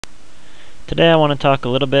Today I want to talk a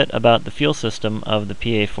little bit about the fuel system of the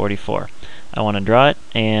PA44. I want to draw it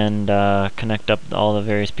and connect up all the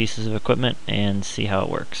various pieces of equipment and see how it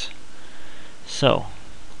works. So,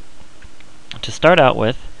 to start out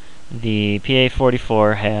with, the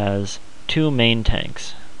PA44 has two main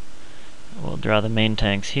tanks. We'll draw the main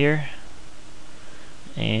tanks here,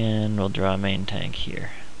 and we'll draw a main tank here.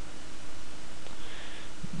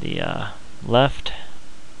 The left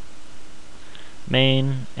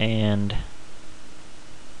main and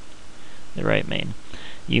the right main.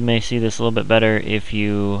 You may see this a little bit better if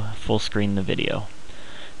you full screen the video.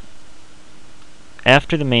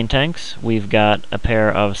 After the main tanks, we've got a pair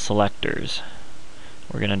of selectors.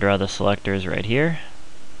 We're going to draw the selectors right here,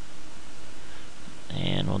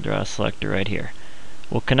 and we'll draw a selector right here.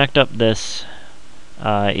 We'll connect up this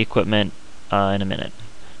equipment in a minute.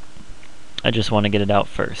 I just want to get it out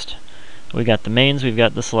first. We've got the mains, we've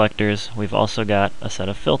got the selectors, we've also got a set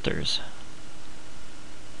of filters.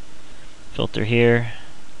 Filter here,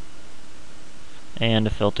 and a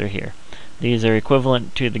filter here. These are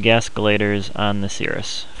equivalent to the gaskelators on the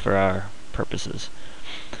Cirrus for our purposes.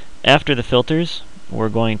 After the filters, we're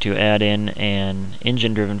going to add in an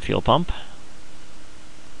engine-driven fuel pump.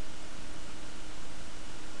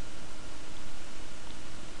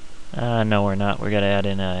 No, we're not. We're gonna add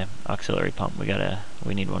in an auxiliary pump.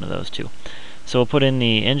 We need one of those too. So we'll put in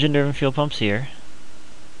the engine-driven fuel pumps here.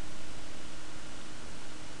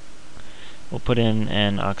 We'll put in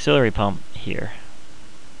an auxiliary pump here.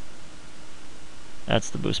 That's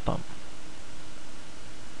the boost pump.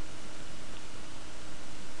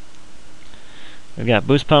 We've got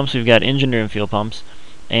boost pumps, we've got engine-driven fuel pumps,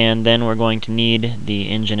 and then we're going to need the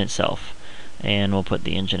engine itself. And we'll put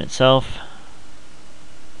the engine itself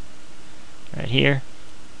right here,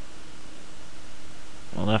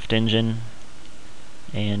 left engine,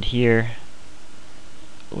 and here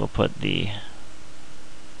we'll put the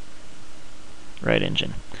right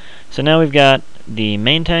engine. So now we've got the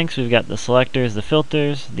main tanks, we've got the selectors, the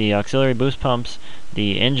filters, the auxiliary boost pumps,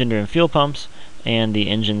 the engine-driven fuel pumps, and the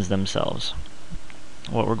engines themselves.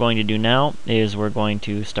 What we're going to do now is we're going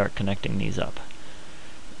to start connecting these up.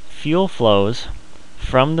 Fuel flows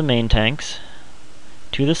from the main tanks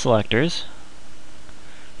to the selectors,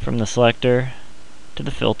 from the selector to the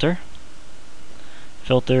filter,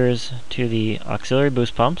 filters to the auxiliary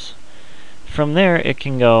boost pumps. From there it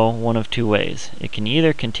can go one of two ways. It can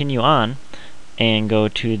either continue on and go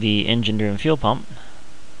to the engine-driven fuel pump,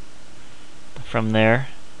 from there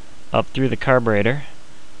up through the carburetor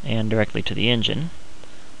and directly to the engine,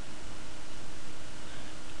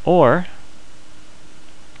 or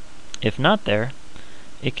if not there,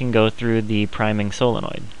 it can go through the priming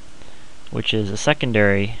solenoid, which is a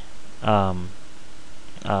secondary route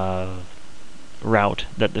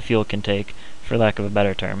that the fuel can take, for lack of a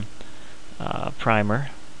better term. Primer.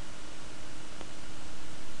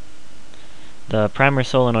 The primer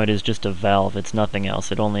solenoid is just a valve, it's nothing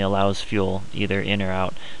else. It only allows fuel either in or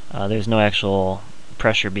out. There's no actual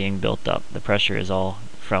pressure being built up. The pressure is all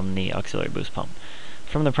from the auxiliary boost pump.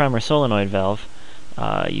 From the primer solenoid valve,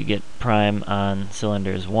 you get prime on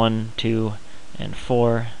cylinders 1, 2, and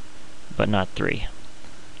 4, but not 3.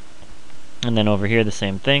 And then over here the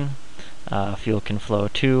same thing. Fuel can flow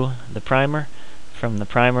to the primer, from the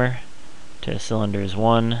primer to cylinders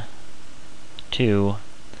 1, 2,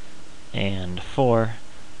 and 4,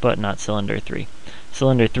 but not cylinder 3.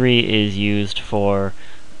 Cylinder 3 is used for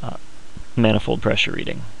manifold pressure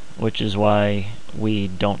reading, which is why we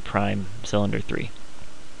don't prime cylinder 3.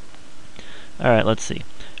 Alright, let's see.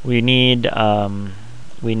 We need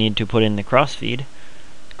to put in the crossfeed.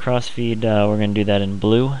 Crossfeed, we're going to do that in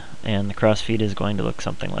blue, and the crossfeed is going to look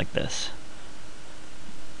something like this.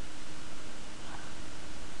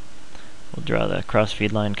 We'll draw the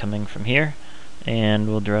crossfeed line coming from here, and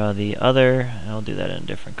we'll draw the other, I'll do that in a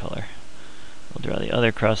different color. We'll draw the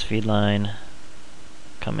other crossfeed line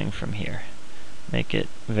coming from here. Make it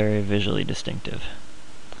very visually distinctive.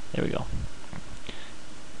 There we go.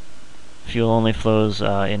 Fuel only flows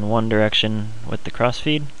in one direction with the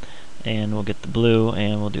crossfeed, and we'll get the blue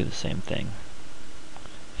and we'll do the same thing.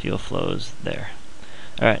 Fuel flows there.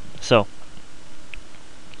 Alright, so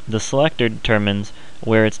the selector determines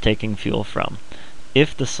where it's taking fuel from.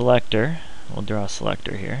 If the selector, we'll draw a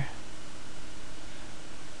selector here.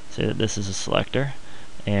 Say that this is a selector,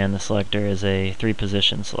 and the selector is a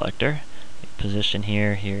 3-position selector. Position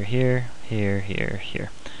here, here, here, here, here, here.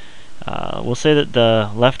 We'll say that the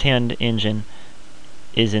left-hand engine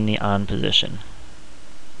is in the on position.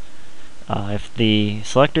 If the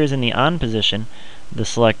selector is in the on position, the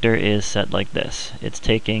selector is set like this. It's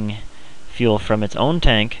taking fuel from its own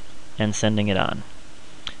tank and sending it on.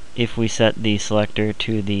 if we set the selector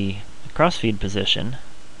to the crossfeed position,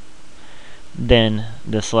 then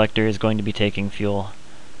the selector is going to be taking fuel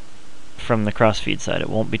from the crossfeed side. It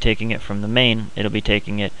won't be taking it from the main, it'll be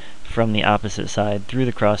taking it from the opposite side through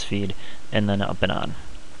the crossfeed and then up and on.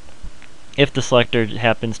 If the selector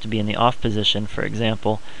happens to be in the off position, for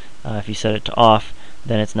example, if you set it to off,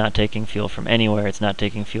 then it's not taking fuel from anywhere. It's not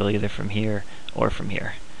taking fuel either from here or from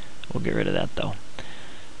here. We'll get rid of that though.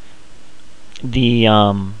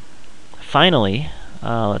 Finally,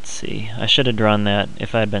 let's see. I should have drawn that.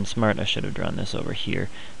 If I had been smart, I should have drawn this over here.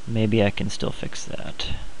 Maybe I can still fix that.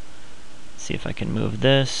 Let's see if I can move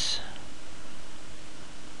this.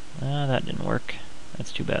 That didn't work.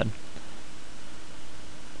 That's too bad.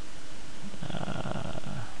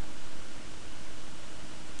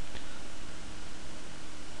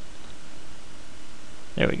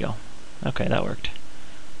 There we go. Okay, that worked.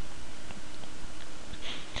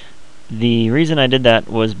 The reason I did that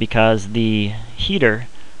was because the heater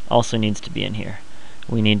also needs to be in here.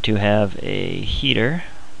 We need to have a heater,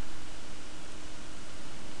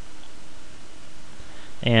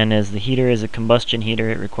 and as the heater is a combustion heater,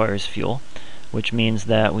 it requires fuel, which means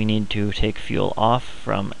that we need to take fuel off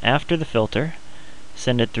from after the filter,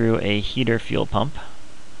 send it through a heater fuel pump,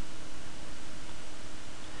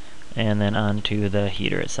 and then onto the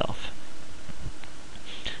heater itself.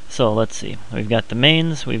 So let's see, we've got the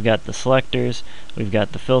mains, we've got the selectors, we've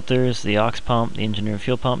got the filters, the aux pump, the engine room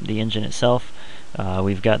fuel pump, the engine itself,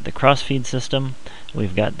 we've got the crossfeed system,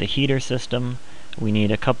 we've got the heater system, we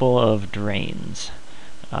need a couple of drains.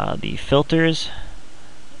 The filters,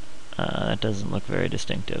 that doesn't look very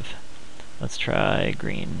distinctive. Let's try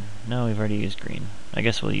green. No, we've already used green. I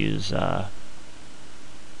guess we'll use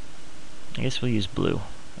blue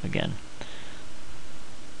again.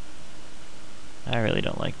 I really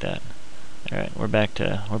don't like that. All right, we're back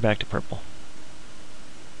to purple.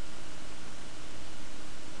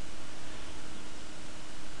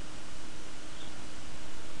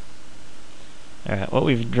 All right, what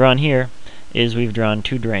we've drawn here is we've drawn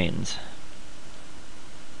two drains.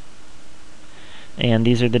 And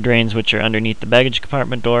these are the drains which are underneath the baggage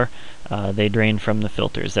compartment door. They drain from the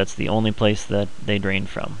filters. That's the only place that they drain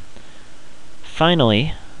from.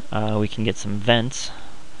 Finally, we can get some vents.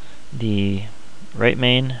 The right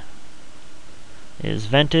main is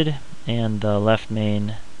vented, and the left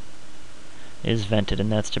main is vented,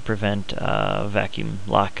 and that's to prevent vacuum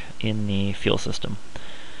lock in the fuel system.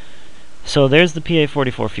 So there's the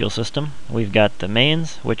PA44 fuel system. We've got the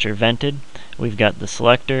mains, which are vented. We've got the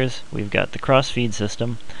selectors. We've got the cross-feed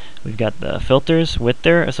system. We've got the filters with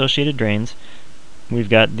their associated drains. We've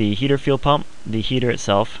got the heater fuel pump, the heater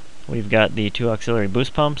itself. We've got the two auxiliary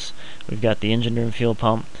boost pumps. We've got the engine room fuel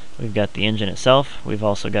pump. We've got the engine itself. We've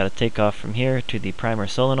also got a takeoff from here to the primer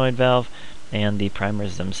solenoid valve and the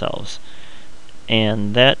primers themselves.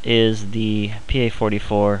 And that is the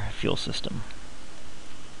PA44 fuel system.